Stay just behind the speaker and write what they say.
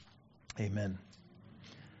Amen.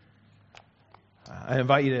 I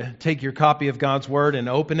invite you to take your copy of God's Word and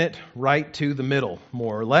open it right to the middle,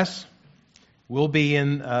 more or less. We'll be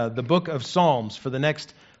in the book of Psalms for the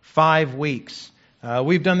next 5 weeks.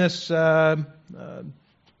 We've done this,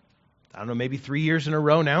 maybe 3 years in a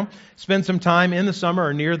row now. Spend some time in the summer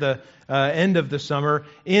or near the end of the summer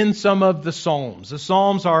in some of the Psalms. The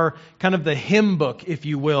Psalms are kind of the hymn book, if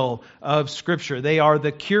you will, of Scripture. They are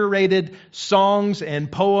the curated songs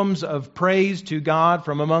and poems of praise to God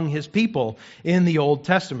from among His people in the Old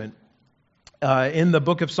Testament. In the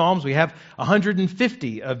book of Psalms, we have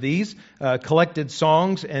 150 of these collected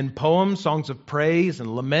songs and poems, songs of praise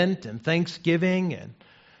and lament and thanksgiving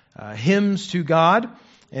and hymns to God.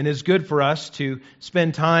 And it's good for us to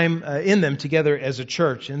spend time in them together as a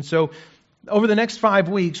church. And so over the next 5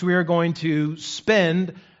 weeks, we are going to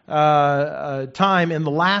spend time in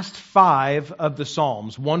the last 5 of the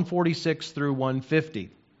Psalms, 146 through 150.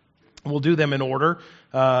 We'll do them in order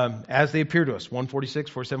as they appear to us, 146,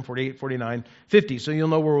 47, 48, 49, 50. So you'll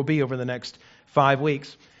know where we'll be over the next 5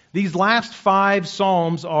 weeks. These last 5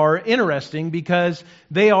 Psalms are interesting because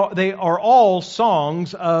they are all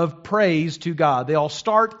songs of praise to God. They all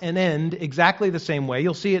start and end exactly the same way.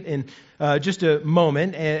 You'll see it in just a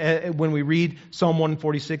moment when we read Psalm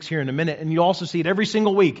 146 here in a minute. And you also see it every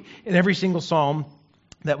single week in every single Psalm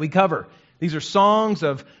that we cover. These are songs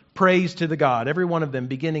of praise to the God, every one of them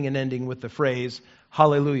beginning and ending with the phrase,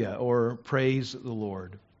 hallelujah, or praise the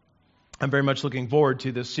Lord. I'm very much looking forward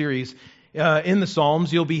to this series in the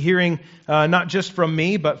Psalms. You'll be hearing not just from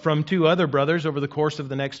me, but from 2 other brothers over the course of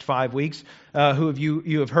the next 5 weeks, who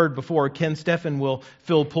you have heard before. Ken Steffen will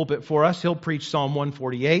fill pulpit for us. He'll preach Psalm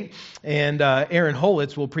 148, and Aaron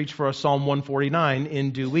Holitz will preach for us Psalm 149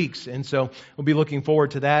 in due weeks. And so we'll be looking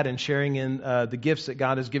forward to that and sharing in the gifts that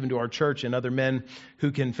God has given to our church and other men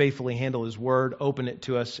who can faithfully handle His Word, open it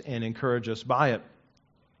to us, and encourage us by it.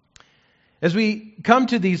 As we come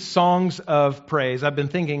to these songs of praise, I've been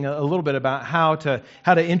thinking a little bit about how to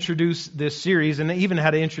introduce this series and even how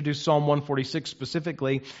to introduce Psalm 146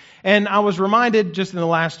 specifically. And I was reminded just in the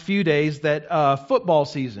last few days that football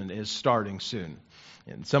season is starting soon.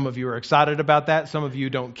 And some of you are excited about that. Some of you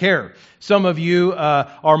don't care. Some of you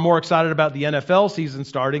are more excited about the NFL season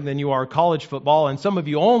starting than you are college football. And some of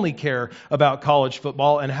you only care about college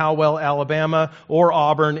football and how well Alabama or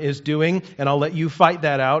Auburn is doing. And I'll let you fight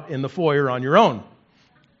that out in the foyer on your own.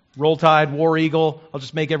 Roll Tide, War Eagle. I'll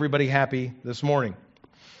just make everybody happy this morning.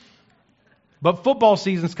 But football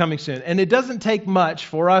season's coming soon, and it doesn't take much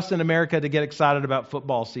for us in America to get excited about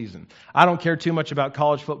football season. I don't care too much about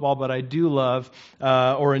college football, but I do love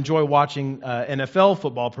or enjoy watching NFL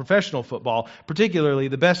football, professional football, particularly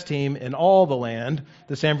the best team in all the land,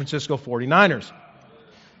 the San Francisco 49ers.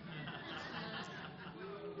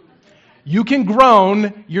 You can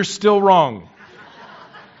groan, you're still wrong.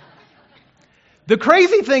 The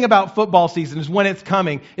crazy thing about football season is when it's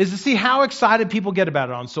coming is to see how excited people get about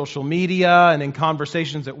it on social media and in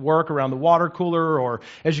conversations at work around the water cooler, or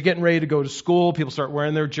as you're getting ready to go to school, people start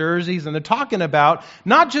wearing their jerseys and they're talking about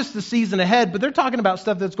not just the season ahead, but they're talking about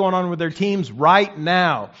stuff that's going on with their teams right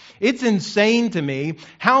now. It's insane to me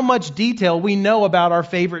how much detail we know about our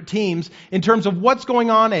favorite teams in terms of what's going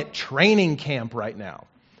on at training camp right now.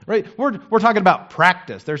 Right? We're talking about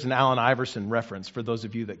practice. There's an Allen Iverson reference for those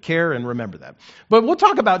of you that care and remember that. But we'll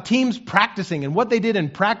talk about teams practicing and what they did in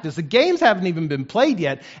practice. The games haven't even been played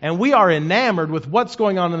yet, and we are enamored with what's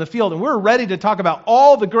going on in the field, and we're ready to talk about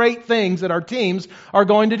all the great things that our teams are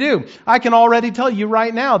going to do. I can already tell you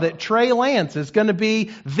right now that Trey Lance is going to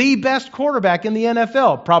be the best quarterback in the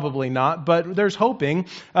NFL. Probably not, but there's hoping.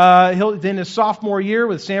 In his sophomore year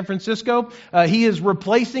with San Francisco, he is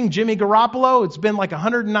replacing Jimmy Garoppolo. It's been like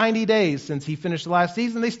 190 days since he finished the last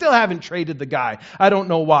season. They still haven't traded the guy. I don't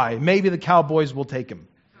know why. Maybe the Cowboys will take him.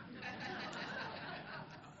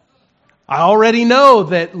 I already know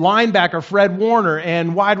that linebacker Fred Warner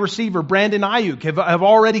and wide receiver Brandon Ayuk have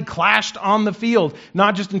already clashed on the field,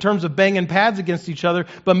 not just in terms of banging pads against each other,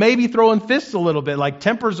 but maybe throwing fists a little bit. Like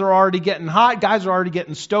tempers are already getting hot. Guys are already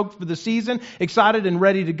getting stoked for the season, excited and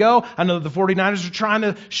ready to go. I know the 49ers are trying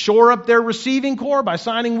to shore up their receiving core by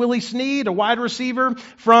signing Willie Snead, a wide receiver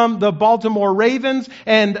from the Baltimore Ravens,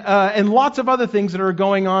 and lots of other things that are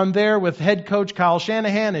going on there with head coach Kyle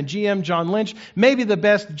Shanahan and GM John Lynch. Maybe the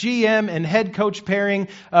best GM and head coach pairing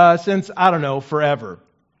since, forever.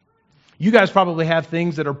 You guys probably have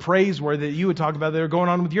things that are praiseworthy that you would talk about that are going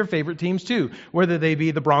on with your favorite teams too, whether they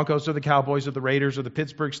be the Broncos or the Cowboys or the Raiders or the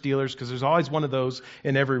Pittsburgh Steelers, because there's always one of those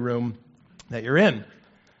in every room that you're in.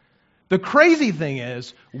 The crazy thing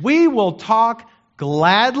is, we will talk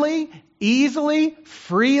gladly, easily,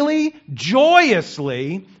 freely,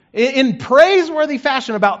 joyously, in praiseworthy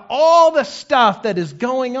fashion about all the stuff that is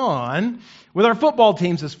going on with our football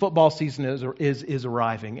teams as football season is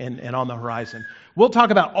arriving and on the horizon. We'll talk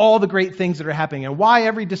about all the great things that are happening and why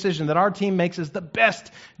every decision that our team makes is the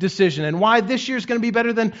best decision and why this year's going to be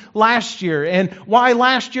better than last year and why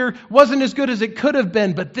last year wasn't as good as it could have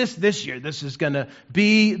been, but this year, this is going to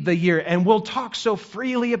be the year. And we'll talk so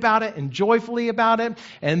freely about it and joyfully about it.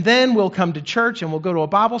 And then we'll come to church and we'll go to a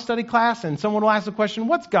Bible study class and someone will ask the question,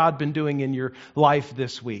 what's God been doing in your life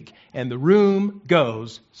this week? And the room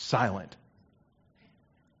goes silent.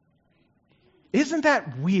 Isn't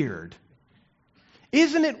that weird?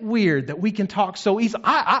 Isn't it weird that we can talk so easily?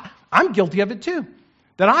 I'm guilty of it too.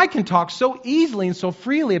 That I can talk so easily and so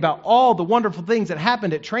freely about all the wonderful things that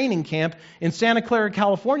happened at training camp in Santa Clara,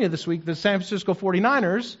 California this week, the San Francisco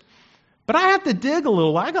 49ers. But I have to dig a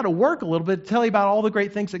little. I got to work a little bit to tell you about all the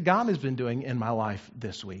great things that God has been doing in my life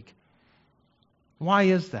this week. Why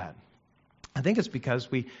is that? I think it's because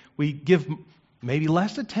we give maybe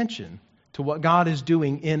less attention to what God is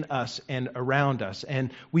doing in us and around us.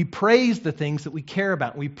 And we praise the things that we care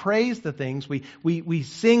about. We praise the things, we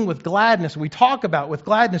sing with gladness, and we talk about with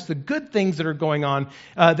gladness the good things that are going on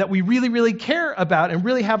that we really, really care about and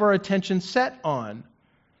really have our attention set on.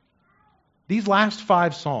 These last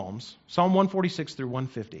 5 Psalms, Psalm 146 through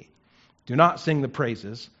 150, do not sing the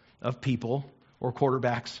praises of people or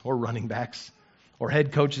quarterbacks or running backs or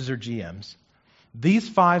head coaches or GMs. These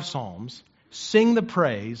 5 Psalms sing the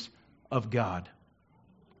praise of God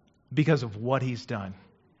because of what He's done.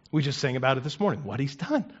 We just sang about it this morning. What He's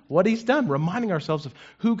done, reminding ourselves of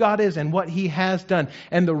who God is and what He has done.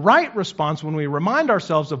 And the right response when we remind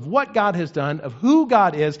ourselves of what God has done, of who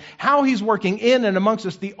God is, how He's working in and amongst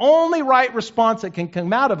us, the only right response that can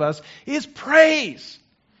come out of us is praise.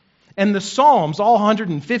 And the Psalms, all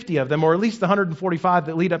 150 of them, or at least the 145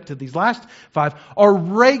 that lead up to these last 5, are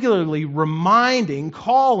regularly reminding,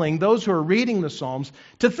 calling those who are reading the Psalms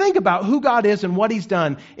to think about who God is and what He's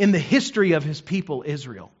done in the history of His people,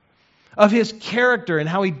 Israel, of His character and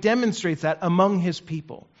how He demonstrates that among His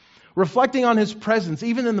people, reflecting on His presence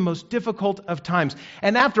even in the most difficult of times.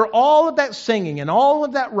 And after all of that singing and all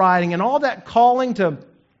of that writing and all that calling to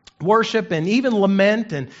worship and even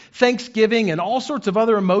lament and thanksgiving and all sorts of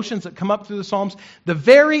other emotions that come up through the Psalms, the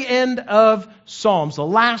very end of Psalms, the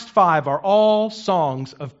last 5, are all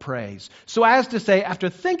songs of praise. So as to say, after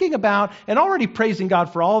thinking about and already praising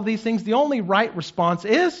God for all of these things, the only right response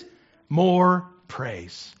is more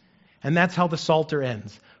praise. And that's how the Psalter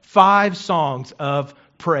ends. 5 songs of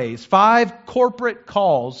praise. 5 corporate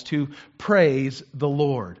calls to praise the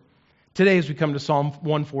Lord. Today, as we come to Psalm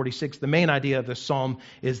 146, the main idea of this psalm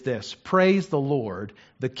is this: praise the Lord,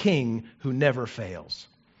 the King who never fails.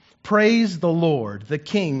 Praise the Lord, the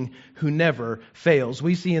King who never fails.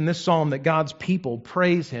 We see in this psalm that God's people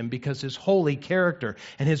praise Him because His holy character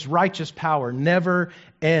and His righteous power never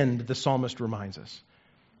end, the psalmist reminds us.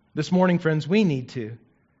 This morning, friends, we need to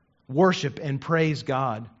worship and praise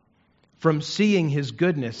God from seeing His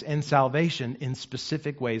goodness and salvation in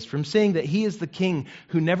specific ways, from seeing that He is the King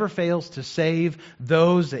who never fails to save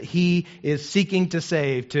those that He is seeking to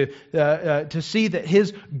save, to see that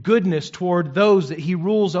His goodness toward those that He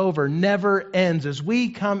rules over never ends. As we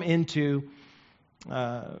come into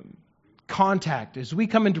contact, as we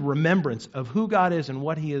come into remembrance of who God is and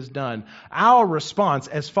what He has done, our response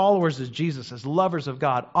as followers of Jesus, as lovers of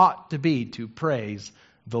God, ought to be to praise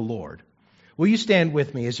the Lord. Will you stand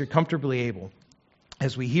with me as you're comfortably able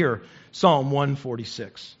as we hear Psalm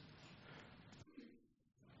 146?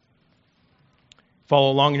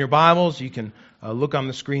 Follow along in your Bibles. You can look on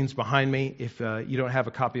the screens behind me if you don't have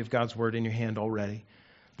a copy of God's Word in your hand already.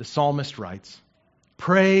 The psalmist writes,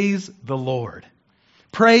 "Praise the Lord.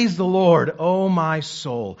 Praise the Lord, O my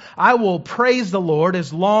soul. I will praise the Lord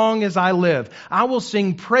as long as I live. I will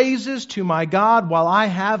sing praises to my God while I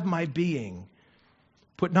have my being.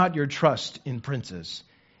 Put not your trust in princes,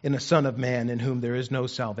 in a son of man in whom there is no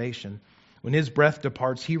salvation. When his breath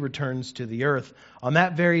departs, he returns to the earth. On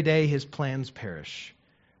that very day his plans perish.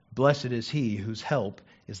 Blessed is he whose help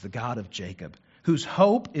is the God of Jacob, whose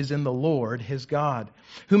hope is in the Lord his God,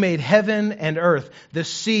 who made heaven and earth, the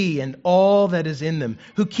sea and all that is in them,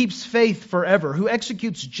 who keeps faith forever, who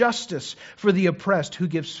executes justice for the oppressed, who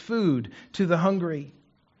gives food to the hungry.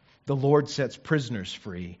 The Lord sets prisoners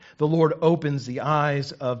free. The Lord opens the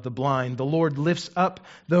eyes of the blind. The Lord lifts up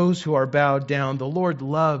those who are bowed down. The Lord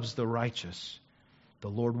loves the righteous. The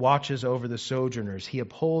Lord watches over the sojourners. He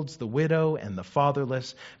upholds the widow and the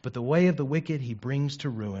fatherless, but the way of the wicked He brings to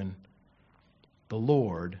ruin. The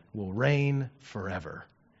Lord will reign forever.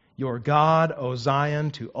 Your God, O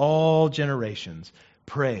Zion, to all generations.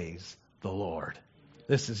 Praise the Lord."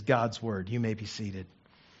 This is God's word. You may be seated.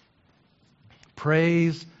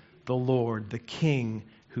 Praise the Lord, the King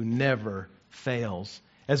who never fails.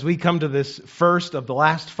 As we come to this first of the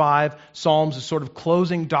last 5 Psalms, a sort of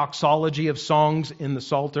closing doxology of songs in the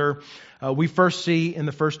Psalter, we first see in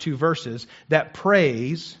the first 2 verses that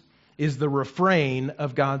praise is the refrain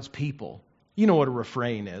of God's people. You know what a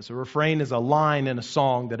refrain is. A refrain is a line in a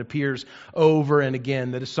song that appears over and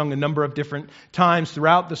again, that is sung a number of different times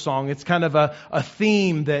throughout the song. It's kind of a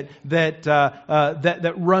theme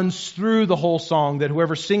that runs through the whole song, that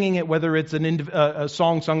whoever's singing it, whether it's a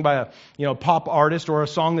song sung by a pop artist or a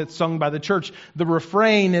song that's sung by the church, the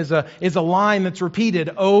refrain is a line that's repeated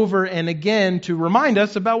over and again to remind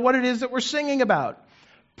us about what it is that we're singing about.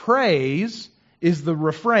 Praise is the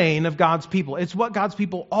refrain of God's people. It's what God's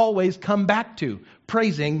people always come back to,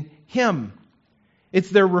 praising Him. It's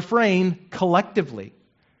their refrain collectively.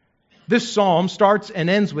 This psalm starts and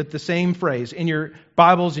ends with the same phrase. In your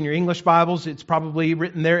Bibles, in your English Bibles, it's probably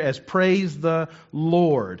written there as praise the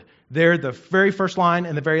Lord. They're the very first line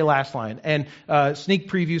and the very last line. And sneak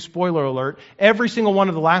preview, spoiler alert, every single one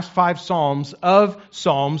of the last 5 Psalms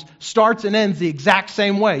starts and ends the exact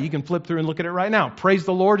same way. You can flip through and look at it right now. Praise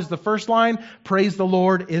the Lord is the first line. Praise the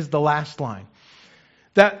Lord is the last line.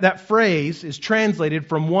 That phrase is translated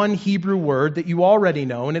from one Hebrew word that you already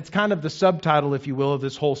know, and it's kind of the subtitle, if you will, of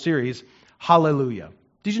this whole series, hallelujah.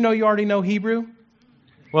 Did you know you already know Hebrew?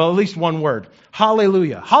 Well, at least one word.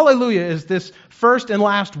 Hallelujah. Hallelujah is this first and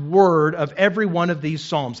last word of every one of these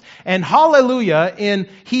psalms. And hallelujah in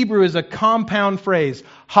Hebrew is a compound phrase.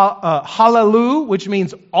 Hallelu, which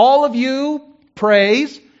means all of you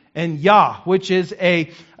praise, and Yah, which is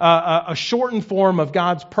a shortened form of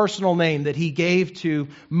God's personal name that He gave to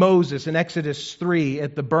Moses in Exodus 3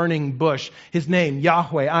 at the burning bush. His name,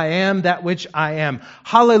 Yahweh, I am that which I am.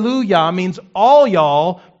 Hallelujah means all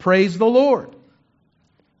y'all praise the Lord.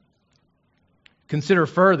 Consider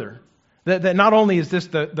further that not only is this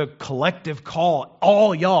the collective call,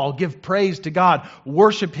 all y'all give praise to God,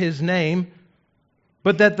 worship His name,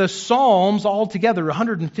 but that the Psalms altogether,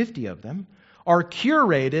 150 of them, are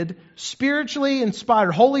curated, spiritually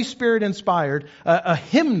inspired, Holy Spirit inspired, a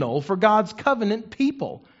hymnal for God's covenant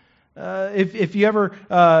people. If you ever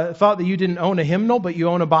thought that you didn't own a hymnal, but you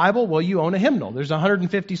own a Bible, well, you own a hymnal. There's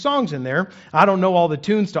 150 songs in there. I don't know all the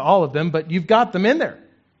tunes to all of them, but you've got them in there.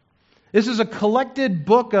 This is a collected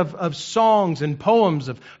book of songs and poems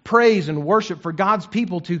of praise and worship for God's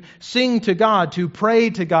people to sing to God, to pray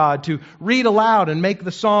to God, to read aloud and make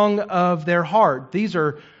the song of their heart. These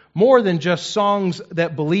are more than just songs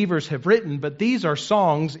that believers have written, but these are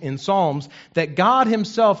songs in Psalms that God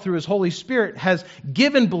Himself, through His Holy Spirit, has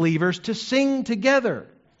given believers to sing together.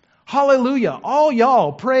 Hallelujah. All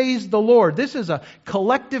y'all praise the Lord. This is a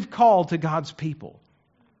collective call to God's people.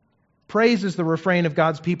 Praise is the refrain of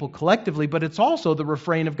God's people collectively, but it's also the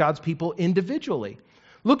refrain of God's people individually.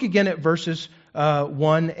 Look again at verses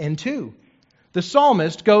 1 and 2. The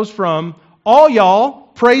psalmist goes from, all y'all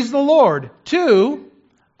praise the Lord, to,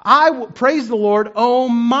 praise the Lord, O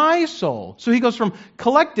my soul. So he goes from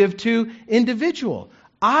collective to individual.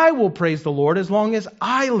 I will praise the Lord as long as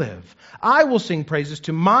I live. I will sing praises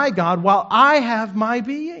to my God while I have my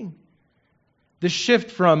being. The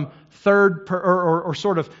shift from third or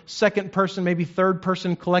sort of second person, maybe third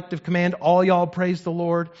person collective command, all y'all praise the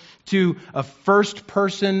Lord, to a first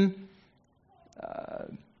person,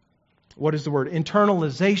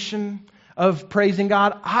 internalization of praising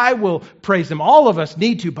God. I will praise Him. All of us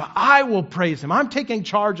need to, but I will praise Him. I'm taking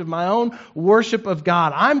charge of my own worship of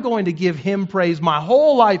God. I'm going to give Him praise my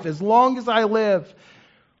whole life as long as I live.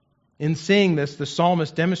 In seeing this, the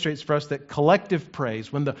psalmist demonstrates for us that collective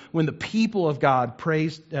praise, when the people of God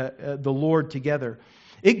praise the Lord together,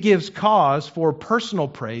 it gives cause for personal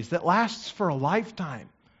praise that lasts for a lifetime.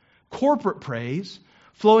 Corporate praise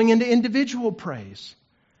flowing into individual praise.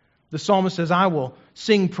 The psalmist says, I will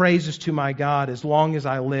sing praises to my God as long as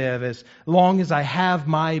I live, as long as I have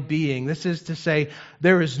my being. This is to say,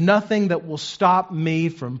 there is nothing that will stop me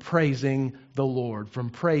from praising the Lord, from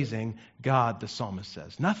praising God, the psalmist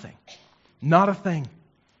says. Nothing. Not a thing.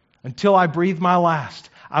 Until I breathe my last,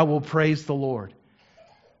 I will praise the Lord.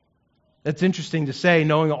 It's interesting to say,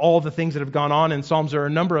 knowing all the things that have gone on in Psalms, there are a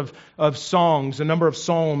number of songs, a number of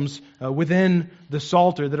psalms within the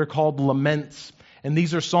Psalter that are called laments. And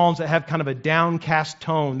these are psalms that have kind of a downcast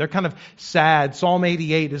tone. They're kind of sad. Psalm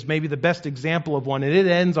 88 is maybe the best example of one. And it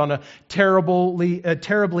ends on a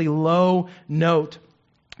terribly low note.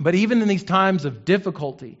 But even in these times of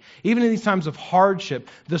difficulty, even in these times of hardship,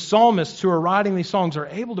 the psalmists who are writing these songs are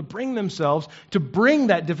able to bring themselves to bring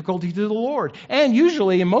that difficulty to the Lord. And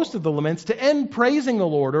usually, in most of the laments, to end praising the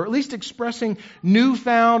Lord, or at least expressing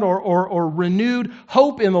newfound or renewed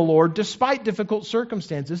hope in the Lord despite difficult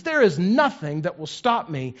circumstances. There is nothing that will stop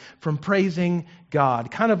me from praising God.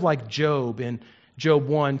 Kind of like Job in Job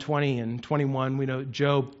 1, 20 and 21. We know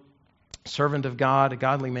Job, servant of God, a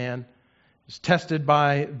godly man, is tested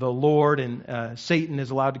by the Lord, and Satan is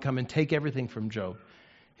allowed to come and take everything from Job.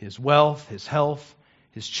 His wealth, his health,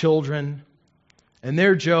 his children. And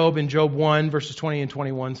there Job, in Job 1, verses 20 and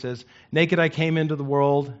 21 says, "Naked I came into the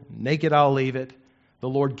world, naked I'll leave it. The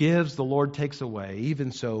Lord gives, the Lord takes away.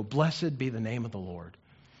 Even so, blessed be the name of the Lord.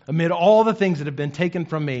 Amid all the things that have been taken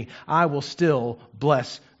from me, I will still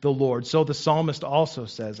bless the Lord." So the psalmist also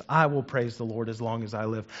says, "I will praise the Lord as long as I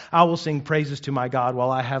live. I will sing praises to my God while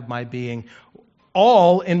I have my being."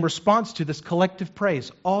 All in response to this collective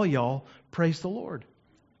praise. All y'all praise the Lord.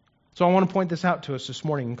 So I want to point this out to us this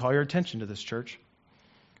morning and call your attention to this, church.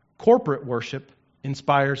 Corporate worship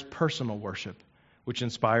inspires personal worship, which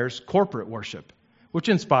inspires corporate worship, which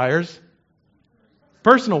inspires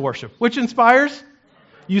personal worship, which inspires...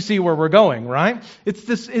 You see where we're going, right? It's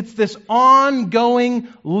this ongoing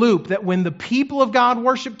loop that when the people of God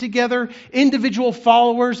worship together, individual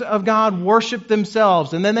followers of God worship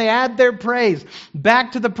themselves, and then they add their praise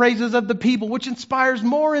back to the praises of the people, which inspires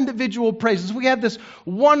more individual praises. We have this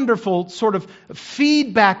wonderful sort of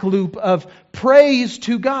feedback loop of praise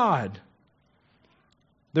to God.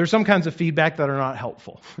 There are some kinds of feedback that are not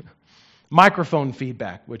helpful. Microphone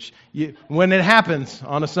feedback, which when it happens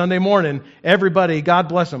on a Sunday morning, everybody, God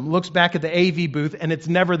bless them, looks back at the AV booth and it's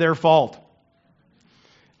never their fault.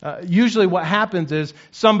 Usually what happens is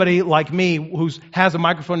somebody like me who has a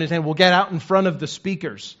microphone in his hand will get out in front of the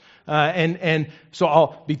speakers. And so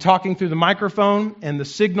I'll be talking through the microphone, and the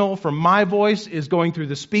signal from my voice is going through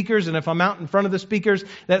the speakers. And if I'm out in front of the speakers,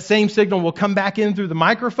 that same signal will come back in through the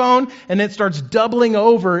microphone, and it starts doubling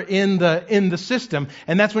over in the system.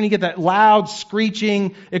 And that's when you get that loud,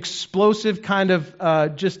 screeching, explosive kind of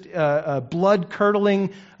blood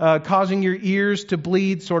curdling, causing your ears to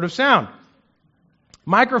bleed sort of sound.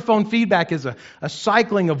 Microphone feedback is a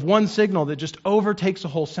cycling of one signal that just overtakes a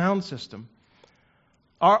whole sound system.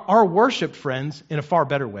 Our worship, friends, in a far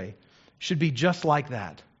better way, should be just like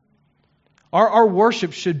that. Our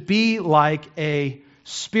worship should be like a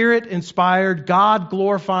Spirit-inspired,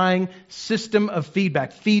 God-glorifying system of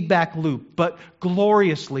feedback loop, but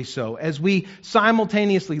gloriously so, as we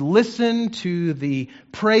simultaneously listen to the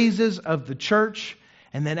praises of the church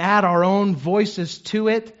and then add our own voices to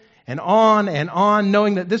it, and on,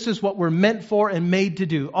 knowing that this is what we're meant for and made to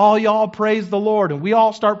do. All y'all praise the Lord, and we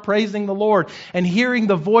all start praising the Lord. And hearing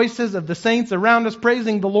the voices of the saints around us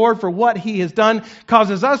praising the Lord for what He has done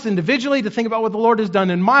causes us individually to think about what the Lord has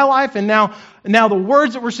done in my life. And now the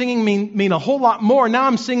words that we're singing mean a whole lot more. Now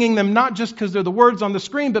I'm singing them not just because they're the words on the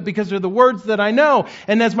screen, but because they're the words that I know.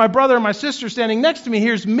 And as my brother and my sister standing next to me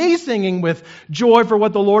hears me singing with joy for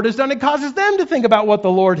what the Lord has done, it causes them to think about what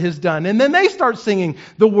the Lord has done. And then they start singing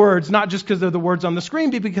the words, not just because they're the words on the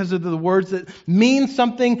screen, but because of the words that mean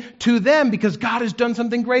something to them, because God has done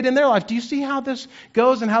something great in their life. Do you see how this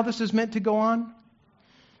goes and how this is meant to go on?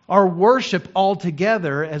 Our worship all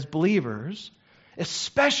together as believers,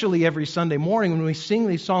 especially every Sunday morning when we sing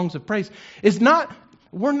these songs of praise,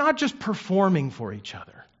 we're not just performing for each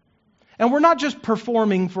other. And we're not just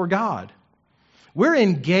performing for God. We're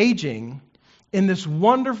engaging in this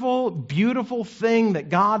wonderful, beautiful thing that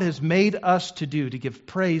God has made us to do, to give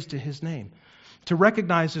praise to His name, to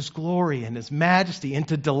recognize His glory and His majesty, and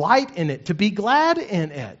to delight in it, to be glad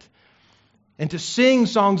in it, and to sing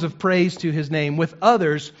songs of praise to His name with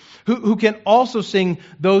others who can also sing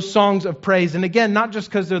those songs of praise. And again, not just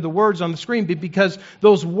because they're the words on the screen, but because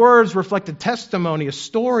those words reflect a testimony, a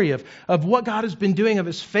story of what God has been doing, of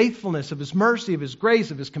His faithfulness, of His mercy, of His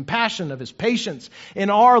grace, of His compassion, of His patience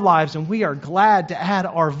in our lives. And we are glad to add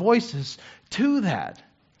our voices to that.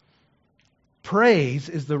 Praise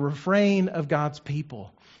is the refrain of God's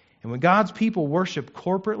people. And when God's people worship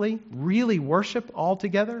corporately, really worship all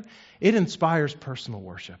together, it inspires personal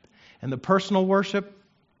worship. And the personal worship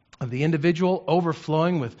of the individual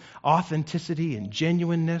overflowing with authenticity and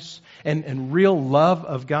genuineness and real love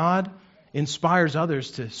of God inspires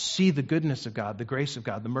others to see the goodness of God, the grace of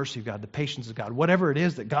God, the mercy of God, the patience of God, whatever it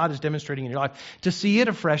is that God is demonstrating in your life, to see it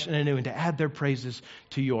afresh and anew and to add their praises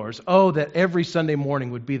to yours. Oh, that every Sunday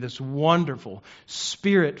morning would be this wonderful,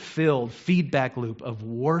 Spirit-filled feedback loop of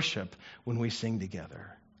worship when we sing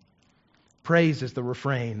together. Praise is the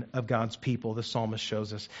refrain of God's people, the psalmist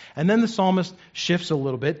shows us. And then the psalmist shifts a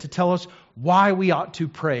little bit to tell us why we ought to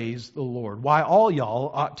praise the Lord, why all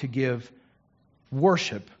y'all ought to give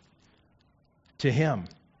worship to Him.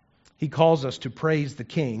 He calls us to praise the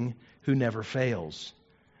King who never fails.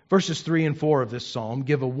 Verses 3 and 4 of this psalm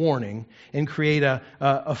give a warning and create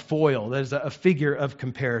a foil, that is a figure of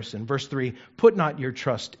comparison. Verse 3, put not your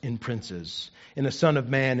trust in princes, in a son of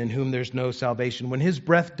man in whom there's no salvation. When his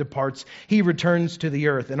breath departs, he returns to the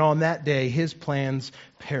earth, and on that day his plans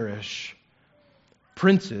perish.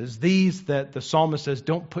 Princes, these that the psalmist says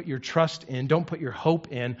don't put your trust in, don't put your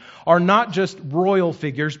hope in, are not just royal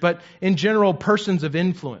figures, but in general persons of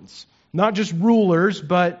influence. Not just rulers,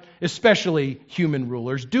 but especially human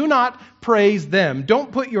rulers. Do not praise them.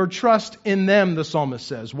 Don't put your trust in them, the psalmist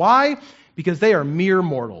says. Why? Because they are mere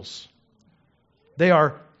mortals. They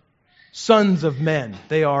are sons of men.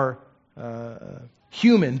 They are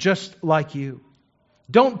human, just like you.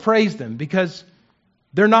 Don't praise them because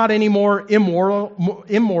they're not any more immortal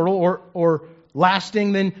or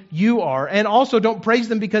lasting than you are. And also don't praise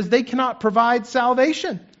them because they cannot provide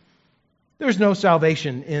salvation. There's no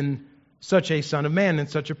salvation in such a son of man and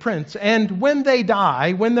such a prince. And when they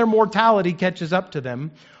die, when their mortality catches up to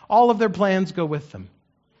them, all of their plans go with them.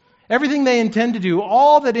 Everything they intend to do,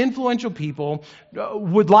 all that influential people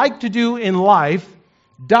would like to do in life,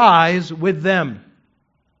 dies with them.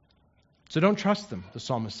 So don't trust them, the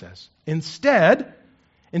psalmist says. Instead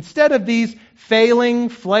of these failing,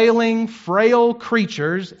 flailing, frail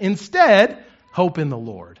creatures, instead, hope in the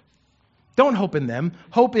Lord. Don't hope in them.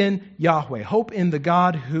 Hope in Yahweh. Hope in the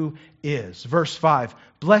God who is. Verse 5,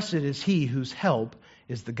 blessed is he whose help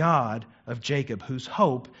is the God of Jacob, whose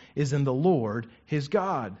hope is in the Lord his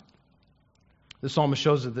God. The psalmist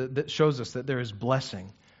shows us that there is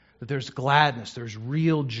blessing, that there's gladness, there's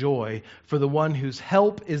real joy for the one whose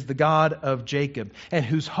help is the God of Jacob and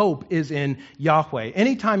whose hope is in Yahweh.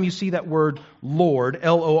 Anytime you see that word Lord,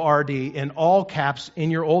 L-O-R-D, in all caps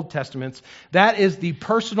in your Old Testaments, that is the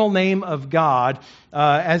personal name of God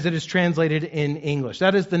as it is translated in English.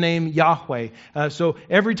 That is the name Yahweh. So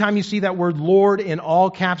every time you see that word Lord in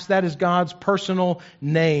all caps, that is God's personal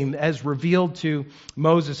name as revealed to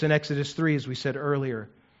Moses in Exodus 3, as we said earlier.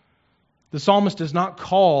 The psalmist does not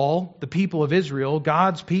call the people of Israel,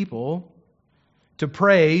 God's people, to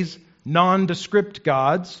praise nondescript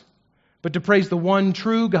gods, but to praise the one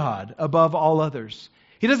true God above all others.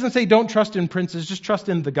 He doesn't say don't trust in princes, just trust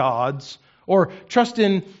in the gods, or trust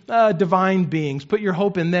in divine beings. Put your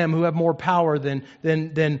hope in them who have more power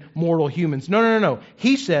than mortal humans. No.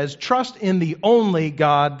 He says trust in the only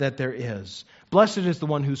God that there is. Blessed is the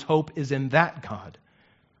one whose hope is in that God.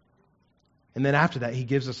 And then after that, he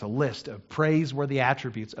gives us a list of praiseworthy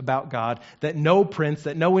attributes about God that no prince,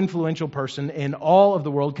 that no influential person in all of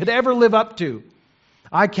the world could ever live up to.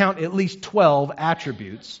 I count at least 12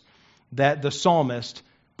 attributes that the psalmist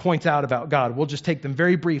points out about God. We'll just take them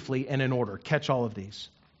very briefly and in order. Catch all of these.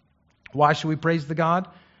 Why should we praise the God?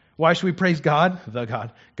 Why should we praise God? The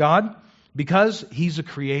God. God, because He's a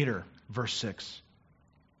creator. Verse 6.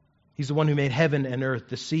 He's the one who made heaven and earth,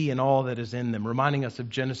 the sea and all that is in them, reminding us of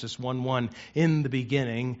Genesis 1:1. In the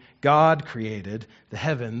beginning, God created the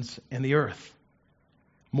heavens and the earth.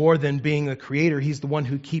 More than being a creator, He's the one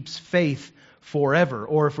who keeps faith forever.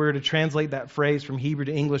 Or if we were to translate that phrase from Hebrew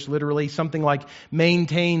to English literally, something like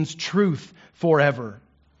maintains truth forever.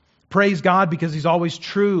 Praise God because He's always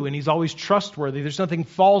true and He's always trustworthy. There's nothing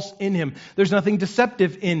false in Him. There's nothing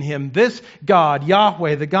deceptive in Him. This God,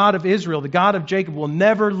 Yahweh, the God of Israel, the God of Jacob, will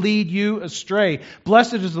never lead you astray.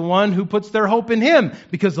 Blessed is the one who puts their hope in Him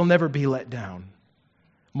because they'll never be let down.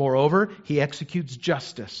 Moreover, He executes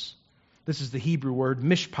justice. This is the Hebrew word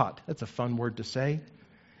mishpat. That's a fun word to say.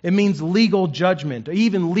 It means legal judgment,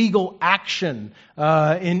 even legal action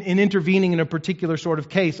in intervening in a particular sort of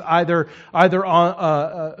case, either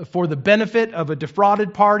for the benefit of a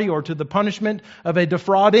defrauded party or to the punishment of a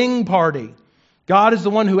defrauding party. God is the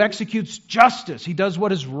one who executes justice. He does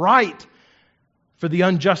what is right for the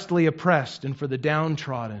unjustly oppressed and for the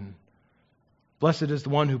downtrodden. Blessed is the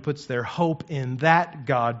one who puts their hope in that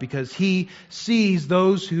God because He sees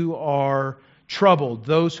those who are troubled,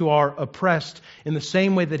 those who are oppressed in the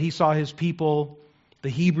same way that He saw His people, the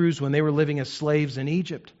Hebrews, when they were living as slaves in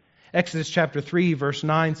Egypt. Exodus chapter 3 verse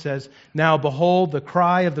 9 says, "Now behold, the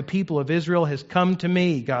cry of the people of Israel has come to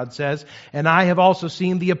me," God says, "and I have also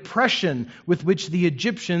seen the oppression with which the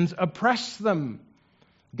Egyptians oppress them."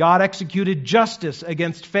 God executed justice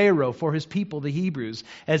against Pharaoh for his people, the Hebrews,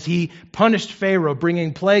 as he punished Pharaoh,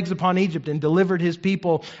 bringing plagues upon Egypt and delivered his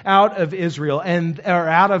people out of Israel or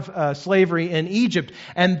out of slavery in Egypt.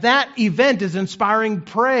 And that event is inspiring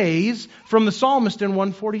praise from the psalmist in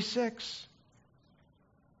 146.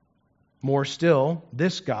 More still,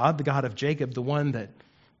 this God, the God of Jacob, the one that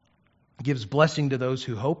gives blessing to those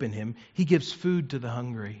who hope in him, he gives food to the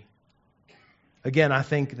hungry. Again, I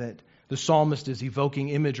think that the psalmist is evoking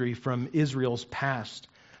imagery from Israel's past,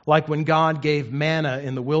 like when God gave manna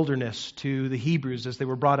in the wilderness to the Hebrews as they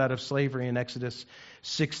were brought out of slavery in Exodus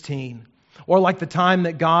 16. Or like the time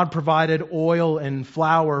that God provided oil and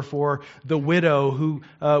flour for the widow who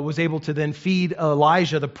was able to then feed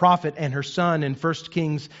Elijah the prophet and her son in 1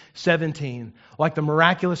 Kings 17. Like the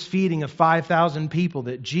miraculous feeding of 5,000 people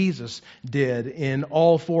that Jesus did in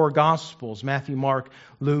all four Gospels, Matthew, Mark,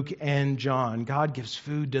 Luke, and John. God gives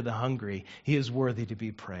food to the hungry. He is worthy to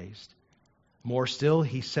be praised. More still,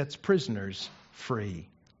 he sets prisoners free.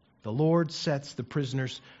 The Lord sets the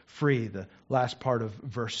prisoners free, the last part of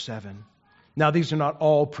verse 7. Now, these are not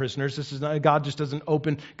all prisoners. God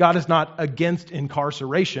is not against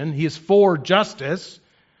incarceration. He is for justice.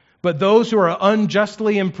 But those who are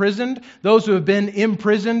unjustly imprisoned, those who have been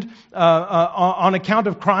imprisoned on account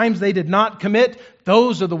of crimes they did not commit,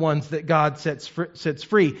 those are the ones that God sets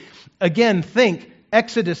free. Again, think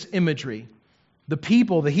Exodus imagery. The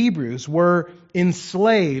people, the Hebrews, were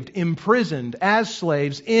enslaved, imprisoned as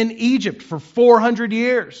slaves in Egypt for 400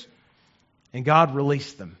 years. And God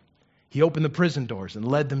released them. He opened the prison doors and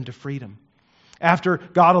led them to freedom. After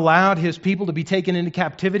God allowed his people to be taken into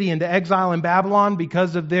captivity, into exile in Babylon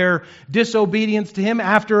because of their disobedience to him,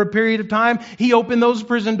 after a period of time, he opened those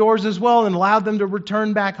prison doors as well and allowed them to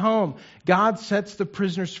return back home. God sets the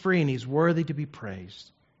prisoners free, and he's worthy to be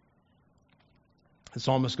praised. The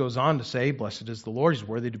psalmist goes on to say, "Blessed is the Lord, he's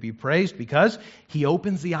worthy to be praised because he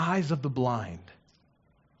opens the eyes of the blind."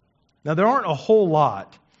 Now, there aren't a whole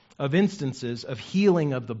lot of instances of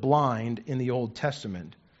healing of the blind in the Old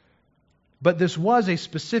Testament. But this was a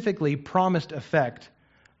specifically promised effect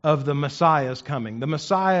of the Messiah's coming. The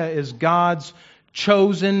Messiah is God's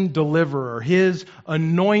chosen deliverer, his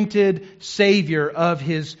anointed Savior of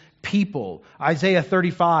his people. Isaiah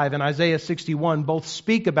 35 and Isaiah 61 both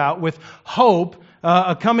speak about, with hope,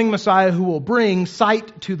 a coming Messiah who will bring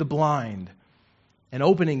sight to the blind. And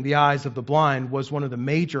opening the eyes of the blind was one of the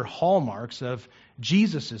major hallmarks of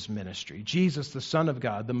Jesus' ministry. Jesus, the Son of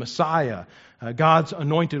God, the Messiah, God's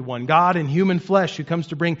anointed one, God in human flesh who comes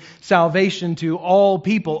to bring salvation to all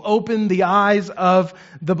people, opened the eyes of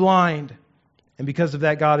the blind. And because of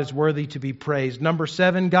that, God is worthy to be praised. Number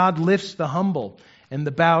 7, God lifts the humble and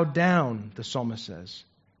the bowed down, the psalmist says.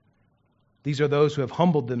 These are those who have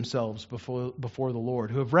humbled themselves before the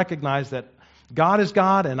Lord, who have recognized that God is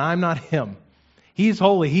God and I'm not him. He's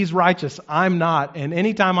holy, he's righteous, I'm not. And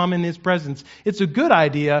anytime I'm in his presence, it's a good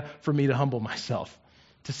idea for me to humble myself,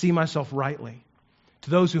 to see myself rightly. To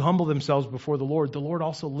those who humble themselves before the Lord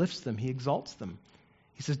also lifts them, he exalts them.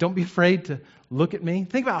 He says, don't be afraid to look at me.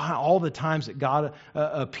 Think about how all the times that God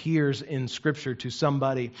appears in Scripture to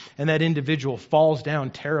somebody, and that individual falls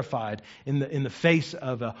down terrified in the face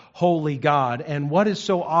of a holy God. And what is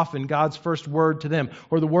so often God's first word to them,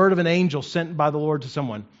 or the word of an angel sent by the Lord to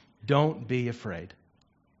someone? Don't be afraid.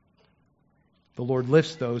 The Lord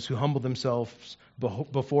lifts those who humble themselves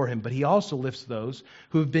before him, but he also lifts those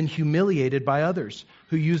who have been humiliated by others,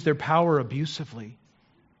 who use their power abusively.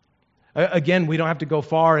 Again, we don't have to go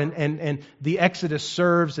far, and the Exodus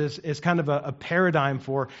serves as kind of a paradigm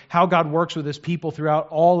for how God works with his people throughout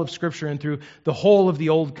all of Scripture and through the whole of the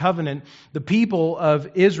Old Covenant. The people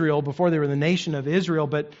of Israel, before they were the nation of Israel,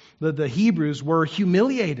 but the Hebrews were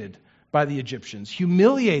humiliated by the Egyptians,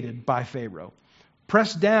 humiliated by Pharaoh,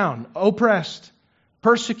 pressed down, oppressed,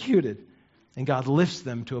 persecuted, and God lifts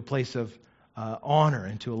them to a place of honor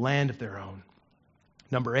and to a land of their own.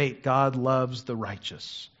 Number 8, God loves the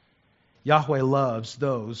righteous. Yahweh loves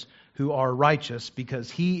those who are righteous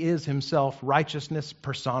because he is himself righteousness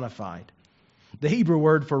personified. The Hebrew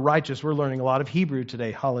word for righteous, we're learning a lot of Hebrew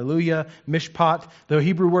today. Hallelujah, mishpat. The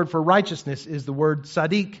Hebrew word for righteousness is the word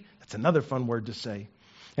tzaddik. That's another fun word to say.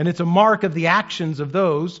 And it's a mark of the actions of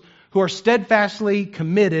those who are steadfastly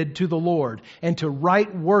committed to the Lord and to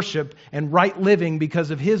right worship and right living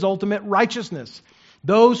because of his ultimate righteousness.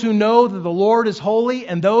 Those who know that the Lord is holy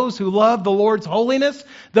and those who love the Lord's holiness,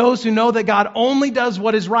 those who know that God only does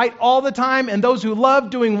what is right all the time, and those who love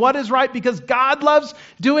doing what is right because God loves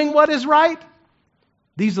doing what is right,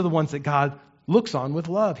 these are the ones that God looks on with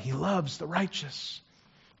love. He loves the righteous.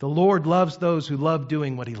 The Lord loves those who love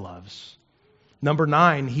doing what he loves. Number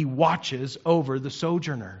 9, he watches over the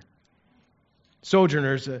sojourner.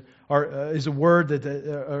 Sojourners is a word that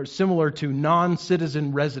are similar to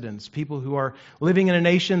non-citizen residents, people who are living in a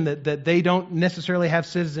nation that they don't necessarily have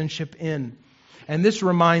citizenship in. And this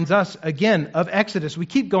reminds us, again, of Exodus. We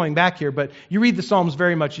keep going back here, but you read the Psalms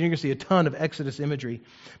very much, and you're going to see a ton of Exodus imagery.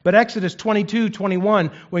 But Exodus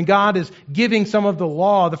 22:21, when God is giving some of the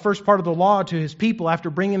law, the first part of the law to His people after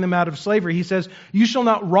bringing them out of slavery, He says, "You shall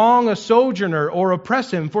not wrong a sojourner or oppress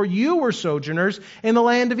him, for you were sojourners in the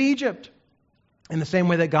land of Egypt." In the same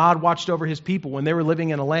way that God watched over His people when they were living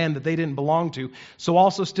in a land that they didn't belong to, so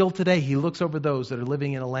also still today He looks over those that are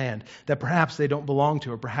living in a land that perhaps they don't belong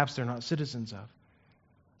to or perhaps they're not citizens of.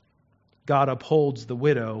 God upholds the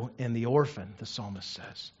widow and the orphan, the psalmist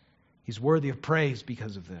says. He's worthy of praise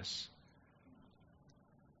because of this.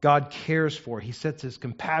 God cares for, He sets His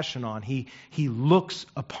compassion on, He looks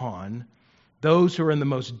upon those who are in the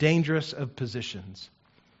most dangerous of positions,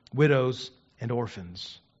 widows and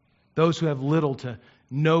orphans. Those who have little to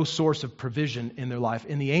no source of provision in their life.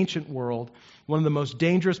 In the ancient world, one of the most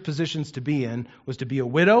dangerous positions to be in was to be a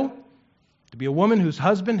widow, to be a woman whose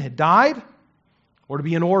husband had died, or to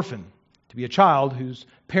be an orphan, to be a child whose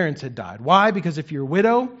parents had died. Why? Because if you're a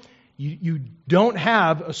widow, you don't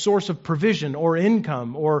have a source of provision or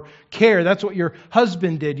income or care. That's what your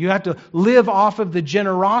husband did. You have to live off of the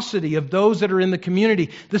generosity of those that are in the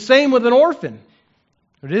community. The same with an orphan.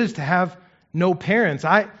 It is to have no parents.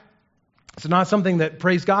 It's not something that,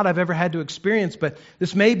 praise God, I've ever had to experience, but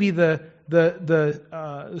this may be the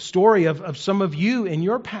story of some of you in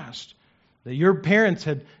your past. That your parents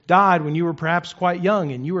had died when you were perhaps quite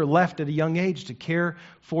young and you were left at a young age to care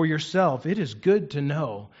for yourself. It is good to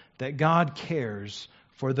know that God cares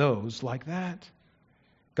for those like that.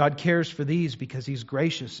 God cares for these because He's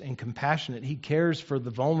gracious and compassionate. He cares for the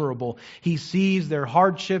vulnerable. He sees their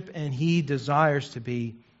hardship and He desires to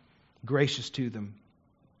be gracious to them.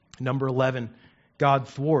 Number 11, God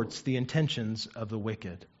thwarts the intentions of the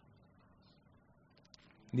wicked.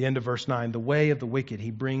 The end of verse 9, the way of the wicked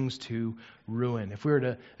He brings to ruin. If we were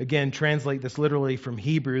to, again, translate this literally from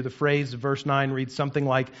Hebrew, the phrase of verse 9 reads something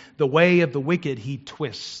like, the way of the wicked He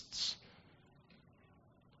twists.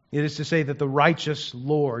 It is to say that the righteous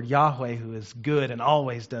Lord, Yahweh, who is good and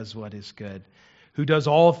always does what is good, who does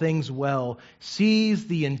all things well, sees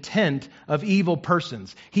the intent of evil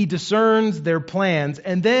persons. He discerns their plans,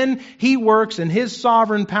 and then He works in His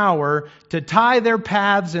sovereign power to tie their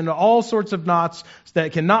paths into all sorts of knots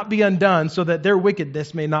that cannot be undone so that their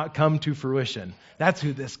wickedness may not come to fruition. That's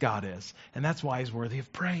who this God is, and that's why He's worthy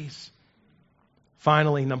of praise.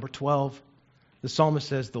 Finally, number 12, the psalmist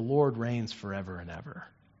says, the Lord reigns forever and ever.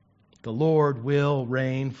 The Lord will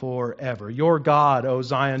reign forever. Your God, O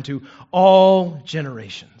Zion, to all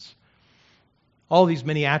generations. All these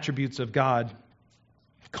many attributes of God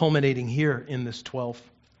culminating here in this 12th.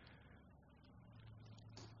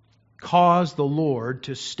 Cause the Lord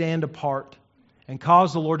to stand apart and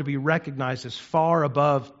cause the Lord to be recognized as far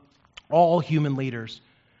above all human leaders.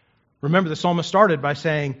 Remember, the psalmist started by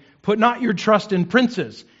saying, put not your trust in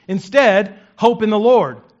princes. Instead, hope in the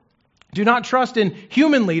Lord. Do not trust in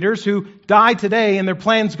human leaders who die today and their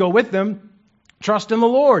plans go with them. Trust in the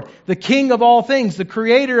Lord, the King of all things, the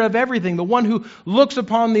Creator of everything, the one who looks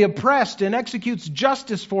upon the oppressed and executes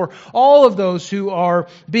justice for all of those who are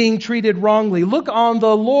being treated wrongly. Look on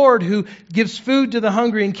the Lord who gives food to the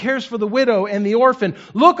hungry and cares for the widow and the orphan.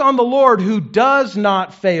 Look on the Lord who does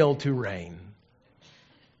not fail to reign.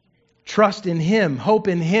 Trust in Him, hope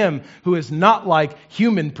in Him, who is not like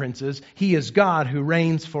human princes. He is God who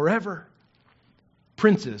reigns forever.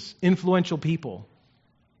 Princes, influential people,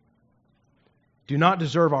 do not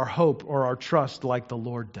deserve our hope or our trust like the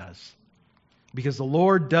Lord does. Because the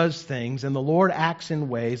Lord does things and the Lord acts in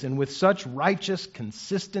ways and with such righteous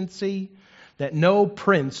consistency that no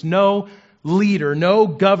prince, no leader, no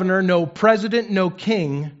governor, no president, no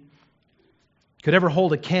king could ever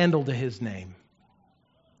hold a candle to His name.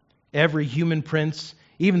 Every human prince,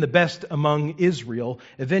 even the best among Israel,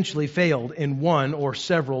 eventually failed in one or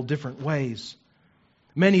several different ways.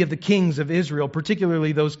 Many of the kings of Israel,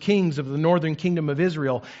 particularly those kings of the northern kingdom of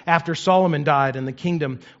Israel, after Solomon died and the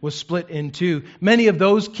kingdom was split in two, many of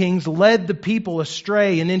those kings led the people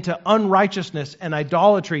astray and into unrighteousness and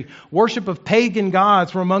idolatry. Worship of pagan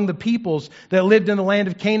gods were among the peoples that lived in the land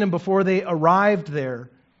of Canaan before they arrived there,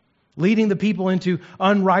 leading the people into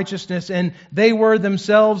unrighteousness. And they were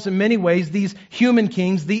themselves, in many ways, these human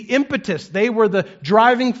kings, the impetus. They were the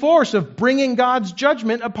driving force of bringing God's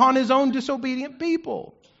judgment upon His own disobedient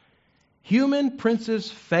people. Human princes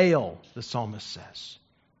fail, the psalmist says.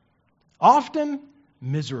 Often,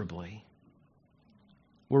 miserably.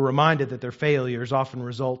 We're reminded that their failures often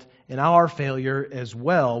result in our failure as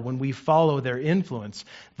well when we follow their influence.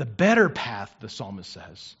 The better path, the psalmist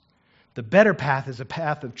says, the better path is a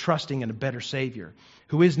path of trusting in a better Savior,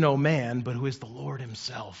 who is no man, but who is the Lord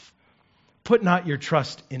himself. Put not your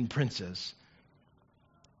trust in princes.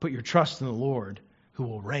 Put your trust in the Lord, who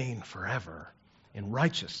will reign forever in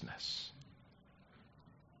righteousness.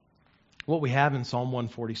 What we have in Psalm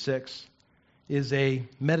 146 is a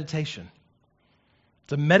meditation.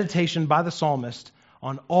 It's a meditation by the psalmist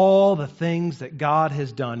on all the things that God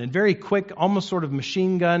has done. And very quick, almost sort of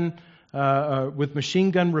machine gun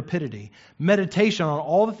rapidity. Meditation on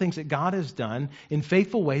all the things that God has done in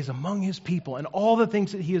faithful ways among his people and all the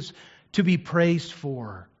things that he is to be praised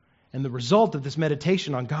for. And the result of this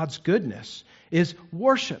meditation on God's goodness is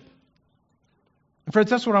worship. And friends,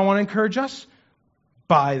 that's what I want to encourage us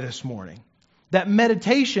by this morning. That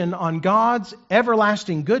meditation on God's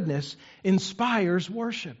everlasting goodness inspires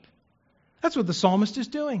worship. That's what the psalmist is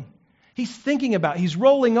doing. He's thinking about, he's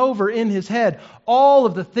rolling over in his head all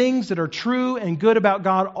of the things that are true and good about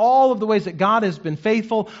God, all of the ways that God has been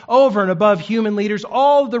faithful over and above human leaders,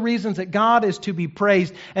 all of the reasons that God is to be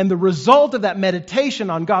praised. And the result of that meditation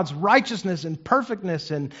on God's righteousness and perfectness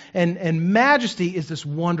and majesty is this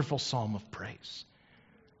wonderful psalm of praise.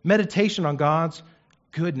 Meditation on God's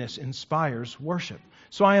goodness inspires worship.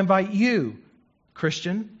 So I invite you,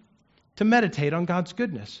 Christian, to meditate on God's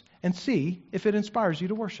goodness and see if it inspires you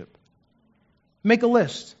to worship. Make a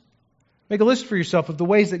list. Make a list for yourself of the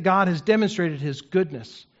ways that God has demonstrated his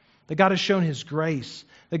goodness, that God has shown his grace,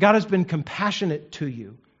 that God has been compassionate to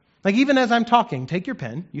you. Like even as I'm talking, take your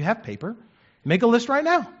pen, you have paper, make a list right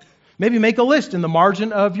now. Maybe make a list in the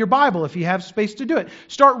margin of your Bible if you have space to do it.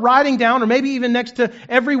 Start writing down, or maybe even next to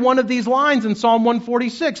every one of these lines in Psalm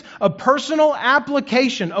 146, a personal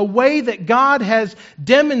application, a way that God has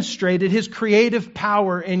demonstrated his creative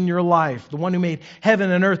power in your life. The one who made heaven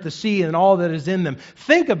and earth, the sea, and all that is in them.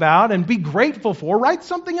 Think about and be grateful for. Write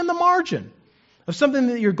something in the margin of something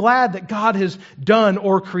that you're glad that God has done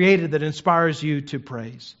or created that inspires you to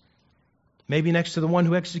praise. Maybe next to the one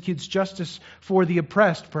who executes justice for the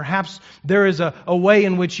oppressed. Perhaps there is a way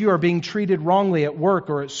in which you are being treated wrongly at work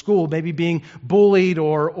or at school, maybe being bullied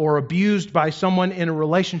or abused by someone in a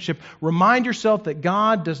relationship. Remind yourself that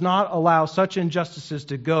God does not allow such injustices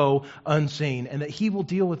to go unseen and that he will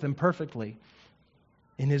deal with them perfectly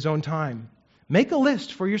in his own time. Make a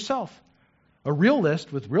list for yourself, a real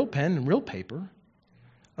list with real pen and real paper,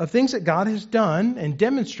 of things that God has done and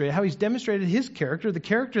demonstrated, how he's demonstrated his character, the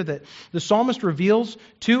character that the psalmist reveals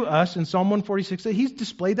to us in Psalm 146, that he's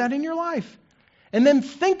displayed that in your life. And then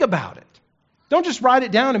think about it. Don't just write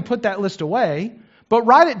it down and put that list away, but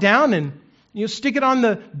write it down and stick it on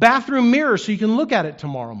the bathroom mirror so you can look at it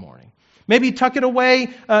tomorrow morning. Maybe tuck it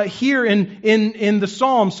away here in the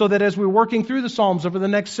Psalms so that as we're working through the Psalms over the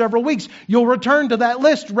next several weeks, you'll return to that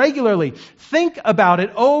list regularly. Think about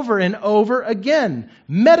it over and over again.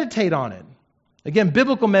 Meditate on it. Again,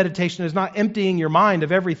 biblical meditation is not emptying your mind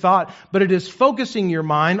of every thought, but it is focusing your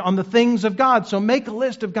mind on the things of God. So make a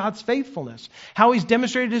list of God's faithfulness, how he's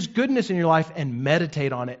demonstrated his goodness in your life, and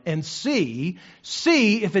meditate on it. And see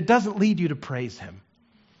if it doesn't lead you to praise him.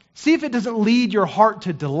 See if it doesn't lead your heart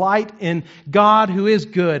to delight in God who is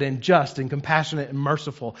good and just and compassionate and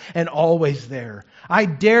merciful and always there. I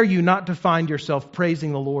dare you not to find yourself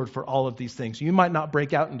praising the Lord for all of these things. You might not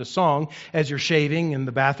break out into song as you're shaving in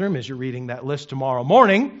the bathroom, as you're reading that list tomorrow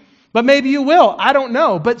morning, but maybe you will. I don't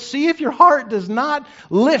know. But see if your heart does not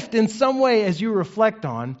lift in some way as you reflect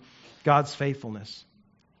on God's faithfulness.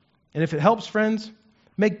 And if it helps, friends,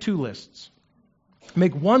 make 2 lists.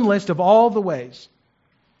 Make one list of all the ways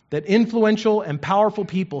that influential and powerful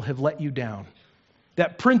people have let you down,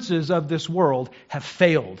 that princes of this world have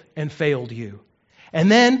failed and failed you.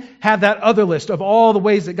 And then have that other list of all the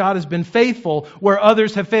ways that God has been faithful where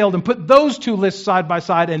others have failed, and put those 2 lists side by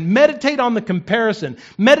side and meditate on the comparison.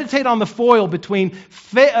 Meditate on the foil between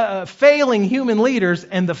failing human leaders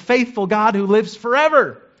and the faithful God who lives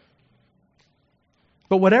forever.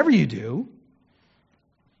 But whatever you do,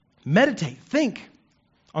 meditate, think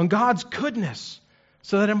on God's goodness,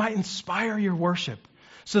 so that it might inspire your worship,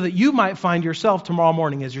 so that you might find yourself tomorrow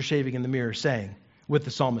morning as you're shaving in the mirror saying with the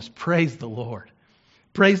psalmist, praise the Lord.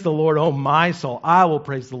 Praise the Lord, oh my soul. I will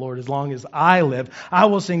praise the Lord as long as I live. I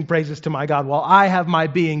will sing praises to my God while I have my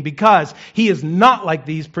being, because he is not like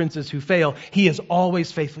these princes who fail. He is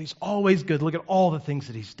always faithful. He's always good. Look at all the things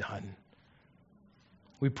that he's done.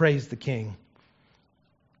 We praise the King,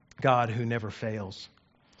 God who never fails.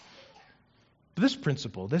 This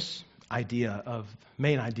principle, this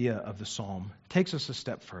main idea of the psalm takes us a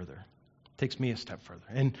step further. Takes me a step further.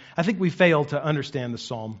 And I think we fail to understand the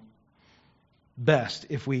psalm best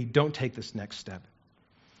if we don't take this next step,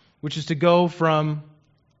 which is to go from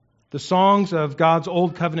the songs of God's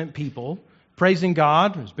old covenant people, praising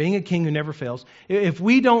God as being a king who never fails. If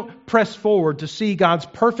we don't press forward to see God's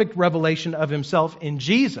perfect revelation of himself in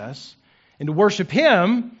Jesus and to worship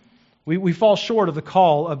him, we fall short of the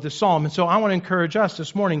call of the psalm. And so I want to encourage us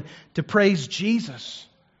this morning to praise Jesus,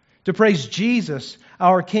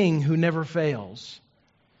 our King who never fails.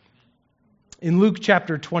 In Luke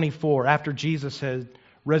chapter 24, after Jesus had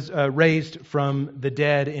raised from the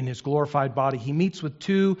dead in his glorified body, he meets with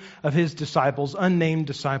two of his disciples, unnamed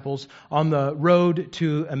disciples, on the road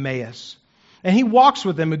to Emmaus. And he walks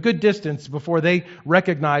with them a good distance before they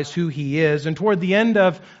recognize who he is. And toward the end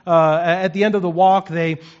of, at the end of the walk,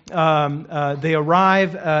 they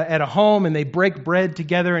arrive at a home and they break bread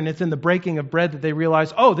together. And it's in the breaking of bread that they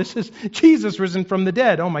realize, oh, this is Jesus risen from the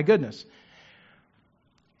dead. Oh my goodness.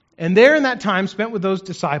 And there in that time spent with those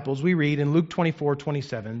disciples, we read in Luke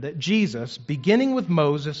 24:27 that Jesus, beginning with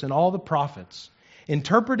Moses and all the prophets,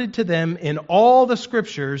 interpreted to them in all the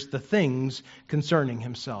scriptures the things concerning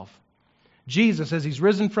himself. Jesus, as he's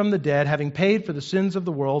risen from the dead, having paid for the sins of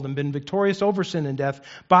the world and been victorious over sin and death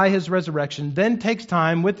by his resurrection, then takes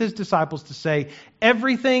time with his disciples to say,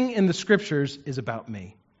 everything in the scriptures is about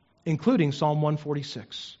me, including Psalm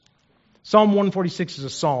 146. Psalm 146 is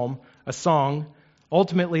a song,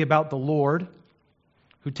 ultimately about the Lord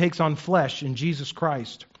who takes on flesh in Jesus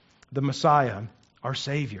Christ, the Messiah, our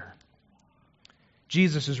Savior.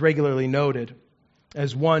 Jesus is regularly noted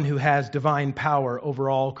as one who has divine power over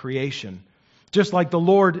all creation, just like the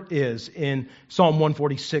Lord is in Psalm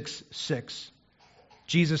 146:6.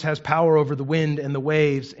 Jesus has power over the wind and the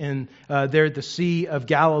waves, and there at the Sea of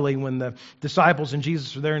Galilee when the disciples and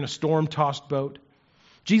Jesus are there in a storm-tossed boat.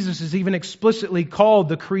 Jesus is even explicitly called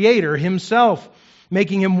the Creator himself,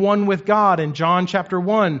 making him one with God in John chapter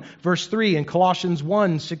 1, verse 3, and Colossians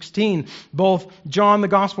 1:16. Both John, the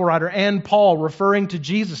gospel writer, and Paul referring to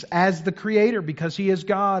Jesus as the Creator because he is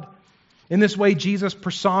God. In this way, Jesus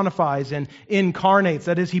personifies and incarnates.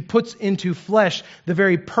 That is, he puts into flesh the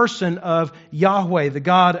very person of Yahweh, the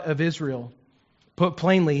God of Israel. Put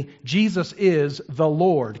plainly, Jesus is the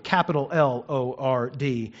Lord, capital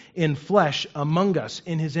L-O-R-D, in flesh among us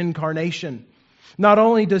in his incarnation. Not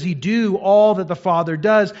only does he do all that the Father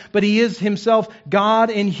does, but he is himself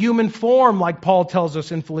God in human form, like Paul tells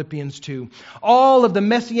us in Philippians 2. All of the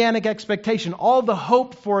messianic expectation, all the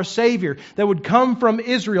hope for a Savior that would come from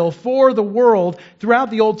Israel for the world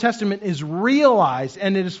throughout the Old Testament is realized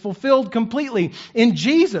and it is fulfilled completely in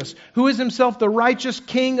Jesus, who is himself the righteous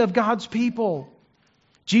King of God's people.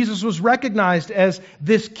 Jesus was recognized as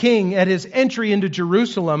this king at his entry into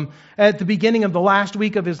Jerusalem at the beginning of the last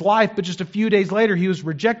week of his life, but just a few days later he was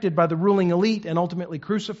rejected by the ruling elite and ultimately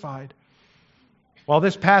crucified. While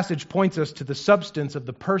this passage points us to the substance of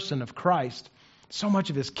the person of Christ, so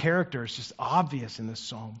much of his character is just obvious in this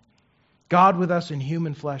psalm. God with us in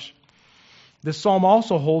human flesh. This psalm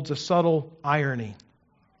also holds a subtle irony.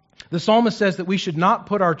 The psalmist says that we should not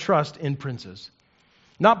put our trust in princes.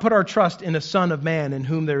 Not put our trust in a son of man in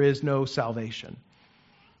whom there is no salvation.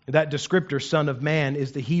 That descriptor, son of man,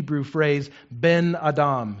 is the Hebrew phrase Ben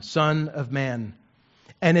Adam, son of man.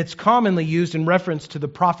 And it's commonly used in reference to the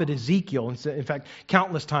prophet Ezekiel. In fact,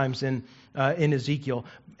 countless times in Ezekiel.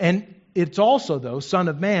 And it's also, though, son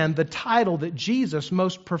of man, the title that Jesus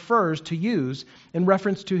most prefers to use in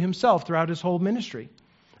reference to himself throughout his whole ministry.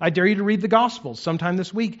 I dare you to read the Gospels sometime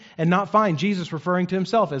this week and not find Jesus referring to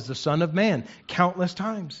himself as the Son of Man countless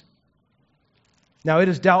times. Now, it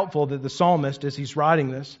is doubtful that the psalmist, as he's writing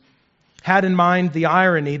this, had in mind the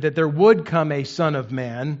irony that there would come a Son of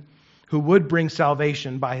Man who would bring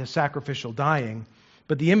salvation by his sacrificial dying.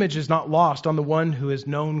 But the image is not lost on the one who has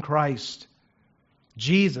known Christ.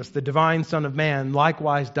 Jesus, the divine Son of Man,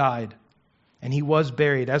 likewise died, and he was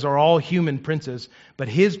buried, as are all human princes, but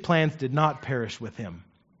his plans did not perish with him.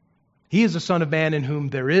 He is a Son of Man in whom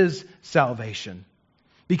there is salvation.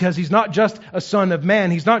 Because he's not just a Son of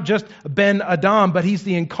Man, he's not just Ben Adam, but he's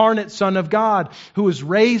the incarnate Son of God who was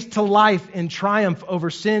raised to life in triumph over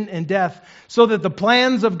sin and death, so that the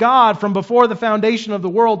plans of God from before the foundation of the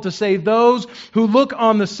world to save those who look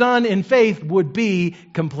on the Son in faith would be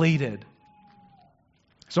completed.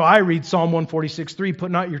 So I read Psalm 146:3, put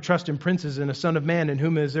not your trust in princes and a son of man in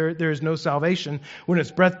whom there is no salvation. When its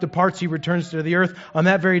breath departs, he returns to the earth. On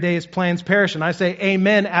that very day his plans perish. And I say,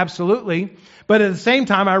 amen, absolutely. But at the same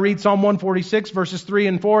time, I read Psalm 146 verses 3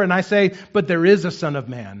 and 4, and I say, but there is a son of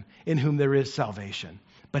man in whom there is salvation.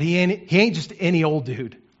 But he ain't just any old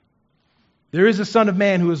dude. There is a Son of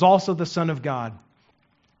Man who is also the Son of God.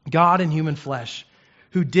 God in human flesh,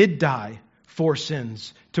 who did die for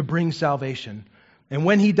sins to bring salvation. And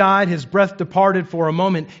when he died, his breath departed for a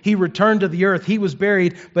moment. He returned to the earth. He was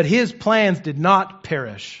buried, but his plans did not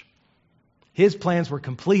perish. His plans were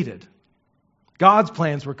completed. God's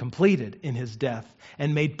plans were completed in his death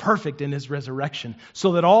and made perfect in his resurrection,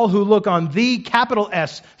 so that all who look on the capital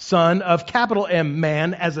S Son of capital M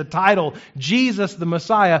Man as a title, Jesus the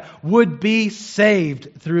Messiah, would be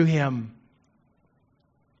saved through him.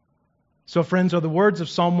 So friends, are the words of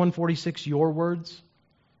Psalm 146 your words?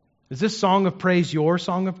 Is this song of praise your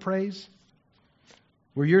song of praise?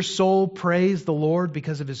 Will your soul praise the Lord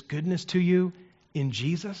because of his goodness to you in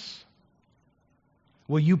Jesus?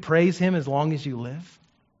 Will you praise him as long as you live?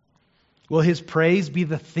 Will his praise be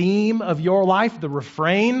the theme of your life, the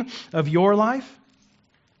refrain of your life?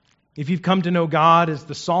 If you've come to know God as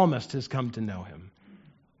the psalmist has come to know him,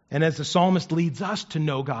 and as the psalmist leads us to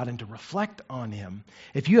know God and to reflect on him,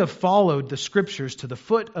 if you have followed the scriptures to the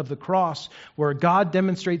foot of the cross where God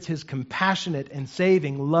demonstrates his compassionate and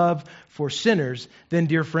saving love for sinners, then,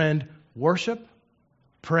 dear friend, worship,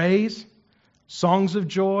 praise, songs of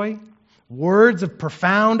joy, words of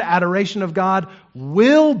profound adoration of God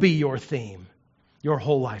will be your theme your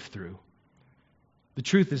whole life through. The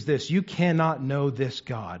truth is this: you cannot know this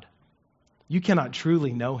God. You cannot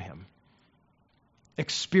truly know him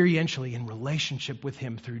experientially in relationship with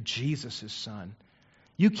him through Jesus, his Son.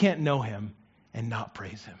 You can't know him and not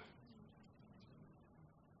praise him.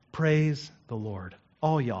 Praise the Lord.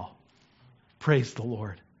 All y'all, praise the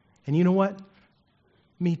Lord. And you know what?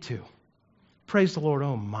 Me too. Praise the Lord,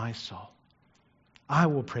 oh my soul. I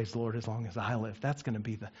will praise the Lord as long as I live. That's going to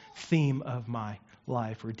be the theme of my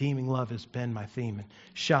life. Redeeming love has been my theme and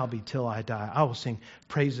shall be till I die. I will sing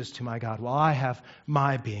praises to my God while I have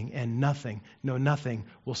my being, and nothing, no nothing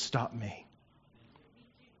will stop me.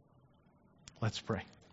 Let's pray.